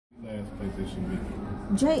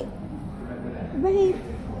Jay, babe.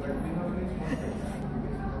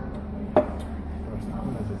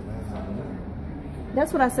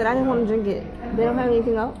 That's what I said. I didn't want to drink it. They don't have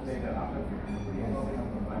anything else?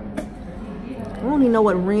 I don't even know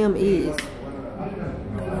what rim is.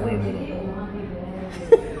 Wait a minute.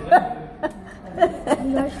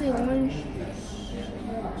 You actually orange.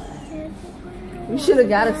 We should have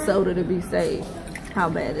got a soda to be safe. How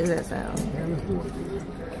bad does that sound?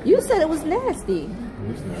 You said it was nasty.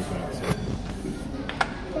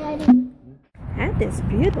 At this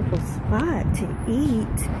beautiful spot to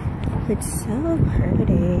eat. It's so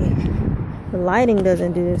pretty. The lighting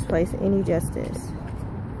doesn't do this place any justice.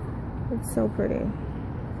 It's so pretty.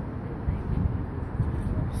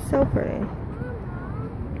 So pretty.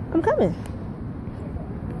 I'm coming.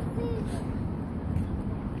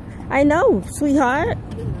 I know, sweetheart.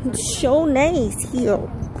 It's so nice here.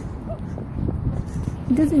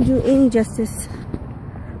 It doesn't do any justice.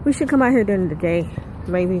 We should come out here during the day,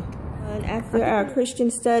 maybe. And after our Christian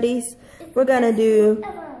studies, we're gonna do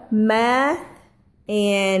math,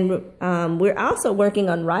 and we're also working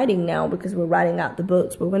on writing now because we're writing out the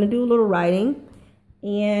books. We're gonna do a little writing,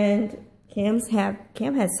 and Cam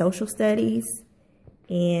has social studies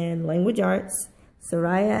and language arts.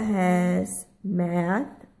 Soraya has math.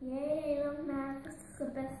 Yay, I love math. This is the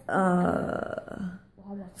best.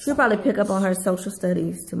 She'll probably pick up on her social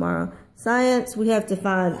studies tomorrow. Science, we have to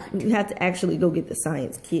actually go get the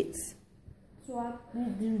science kits.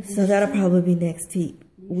 So that'll probably be next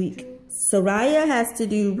week. Soraya has to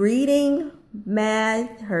do reading,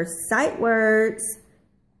 math, her sight words,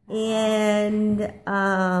 and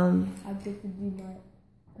I get to do my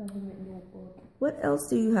government notebook. what else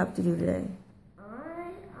do you have to do today?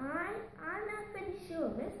 I'm not pretty sure.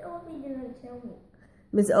 Miss Obi didn't tell me.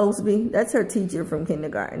 Miss Osby, that's her teacher from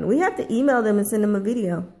kindergarten. We have to email them and send them a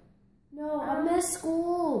video. No, I missed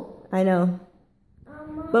school. I know.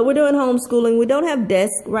 But we're doing homeschooling. We don't have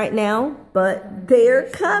desks right now, but they're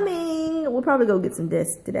coming. We'll probably go get some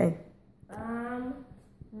desks today.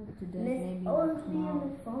 Miss Osby and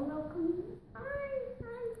Miss Farmer coming.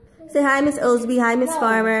 Say hi, Miss Osby. Hi, Miss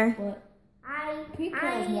Farmer. I'm Miss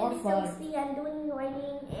Osby. I'm doing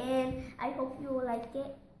writing, and I hope you will like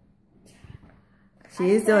it.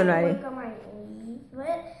 She is doing writing.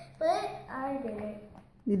 But I did it.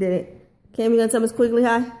 You did it. Cam, you gonna tell Miss Quigley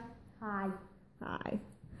hi? Hi. Hi.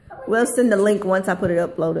 We'll send the link once I put it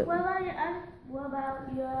uploaded. What about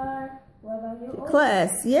your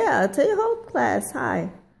Class, yeah, tell your whole class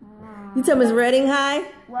hi. You tell Miss Redding hi?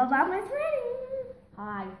 What about Miss Redding?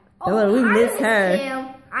 Hi. Oh, we miss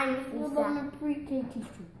her. I miss What about my pre-K teacher?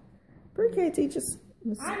 Pre-K teachers.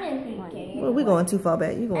 I'm in pre-K. Well, we're going too far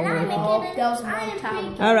back. You're going really far. That was a long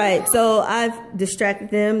time ago. All right, so I've distracted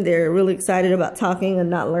them. They're really excited about talking and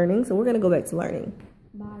not learning, so we're going to go back to learning.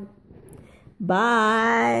 Bye.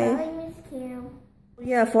 Bye. Bye, Miss Kim.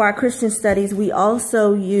 Yeah, for our Christian studies, we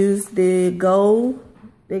also use the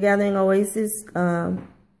Gathering Oasis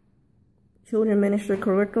children ministry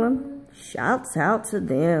curriculum. Shouts out to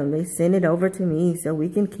them. They send it over to me so we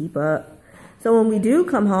can keep up. So when we do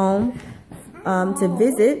come home to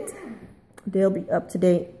visit, they'll be up to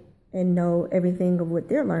date and know everything of what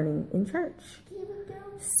they're learning in church.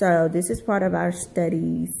 So this is part of our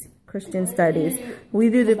studies, Christian studies. We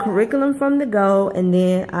do the curriculum from the go, and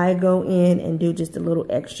then I go in and do just a little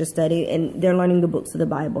extra study, and they're learning the books of the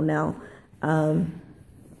Bible now.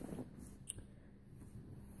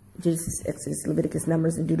 Genesis, Exodus, Leviticus,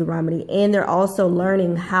 Numbers, and Deuteronomy. And they're also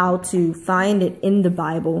learning how to find it in the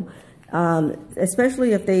Bible.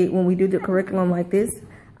 Especially when we do the curriculum like this,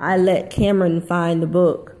 I let Cameron find the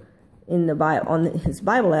book in the Bible on his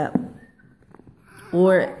Bible app,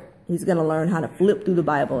 or he's going to learn how to flip through the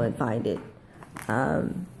Bible and find it.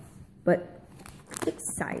 But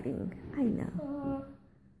exciting, I know.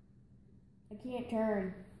 I can't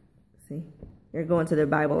turn. See, they're going to their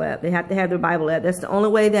Bible app. They have to have their Bible app. That's the only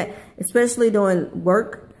way that, especially doing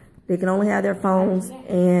work, they can only have their phones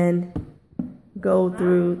and go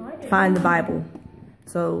through, find the Bible.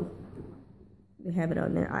 So they have it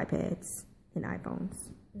on their iPads and iPhones.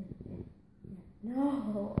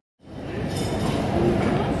 No.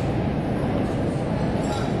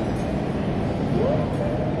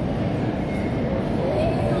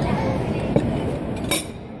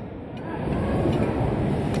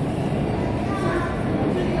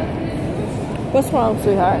 What's wrong,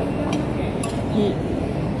 sweetheart?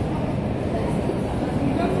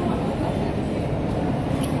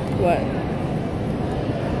 What?